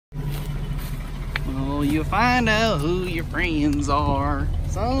Well, you find out who your friends are.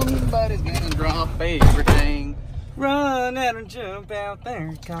 Somebody's gonna drop everything. Run out and jump out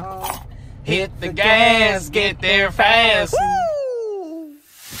there, call. Hit the gas, get there fast. Woo!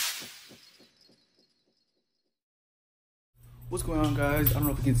 What's going on, guys? I don't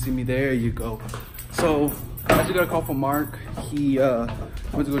know if you can see me. There you go. So I actually got a call from Mark. He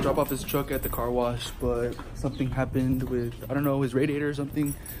went to go drop off his truck at the car wash, but something happened with, I don't know, his radiator or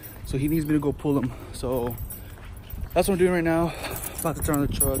something. So he needs me to go pull him. So that's what I'm doing right now. About to turn on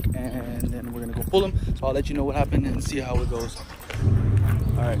the truck and then we're gonna go pull him. So I'll let you know what happened and see how it goes.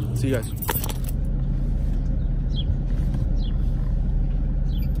 All right, see you guys.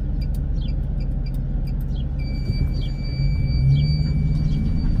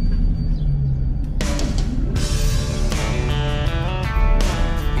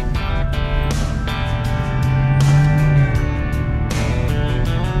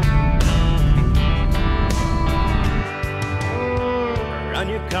 Run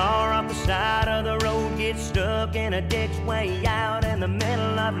your car off the side of the road, get stuck in a ditch way out in the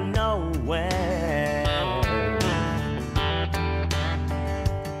middle of nowhere.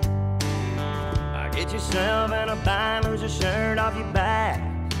 Get yourself in a bind, lose a shirt off your back.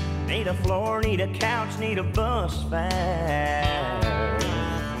 Need a floor, need a couch, need a bus fare.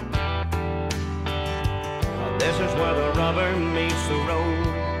 This is where the rubber meets the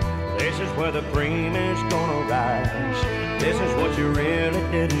road. This is where the cream is gonna rise. This is what you really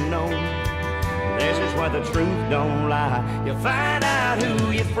didn't know. This is where the truth don't lie. You find out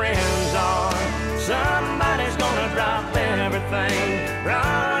who your friends are. Somebody's gonna drop everything,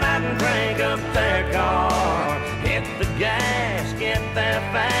 run out and crank up their car. Hit the gas, get there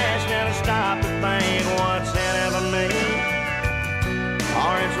fast, never stop to think what's in it for me,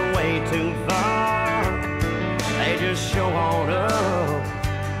 or it's way too far. They just show on up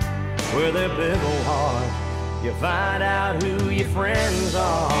with their big old heart. You find out who your friends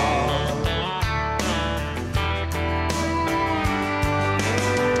are.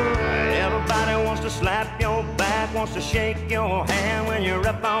 Everybody wants to slap your back, wants to shake your hand when you're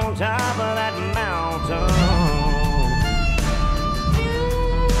up on top of that mountain.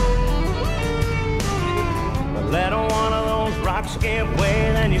 But let one of those rocks give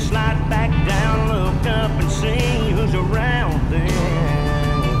way, then you slide back down, look up and see who's around there.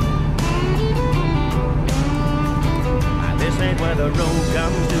 This ain't where the road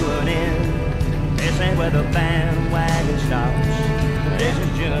comes to an end. This ain't where the bandwagon stops. This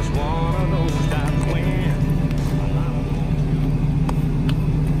is just one of those times when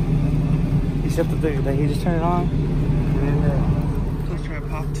You shut the thing, he just turned it on. And then Close trap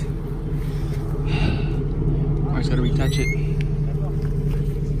popped. I just gotta retouch it.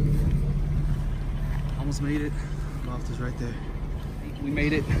 Almost made it. Loft is right there. We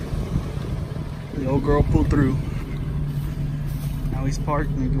made it. The old girl pulled through. Now he's parked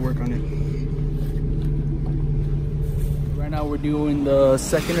and we can work on it. Right now we're doing the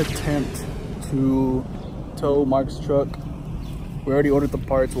second attempt to tow Mark's truck. We already ordered the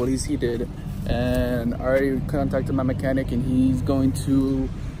parts, well at least he did. And I already contacted my mechanic and he's going to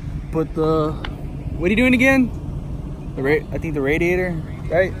put the, what are you doing again? I think the radiator,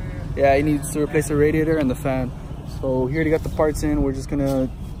 right? Yeah, he needs to replace the radiator and the fan. So he already got the parts in, we're just gonna,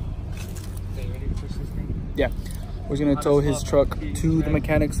 yeah. We're gonna tow his truck to the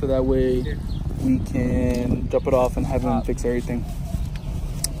mechanic so that way we can drop it off and have him fix everything.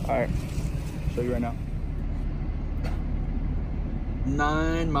 All right, show you right now.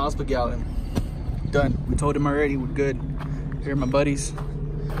 9 miles per gallon. Done. We told him already, we're good. Here are my buddies.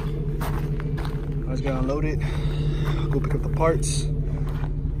 I was gonna unload it, go pick up the parts,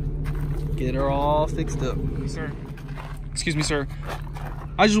 get her all fixed up. Sir. Excuse me, sir.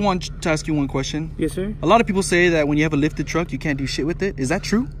 I just want to ask you one question. yes, sir. A lot of people say that when you have a lifted truck, you can't do shit with it. Is that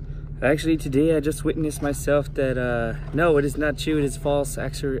true? Actually, today I just witnessed myself that no, it is not true. It is false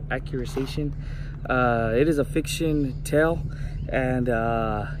accusation. It is a fiction tale, and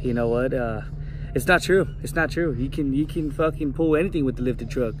you know what? It's not true. It's not true. You can fucking pull anything with the lifted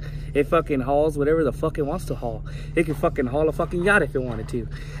truck. It fucking hauls whatever the fuck it wants to haul. It can fucking haul a fucking yacht if it wanted to.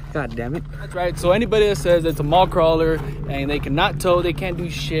 God damn it. That's right. So anybody that says it's a mall crawler and they cannot tow, they can't do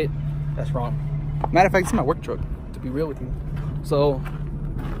shit, that's wrong. Matter of fact, it's my work truck, to be real with you. So,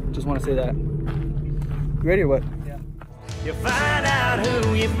 just want to say that. You ready or what? you find out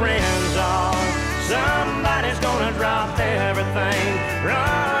who your friends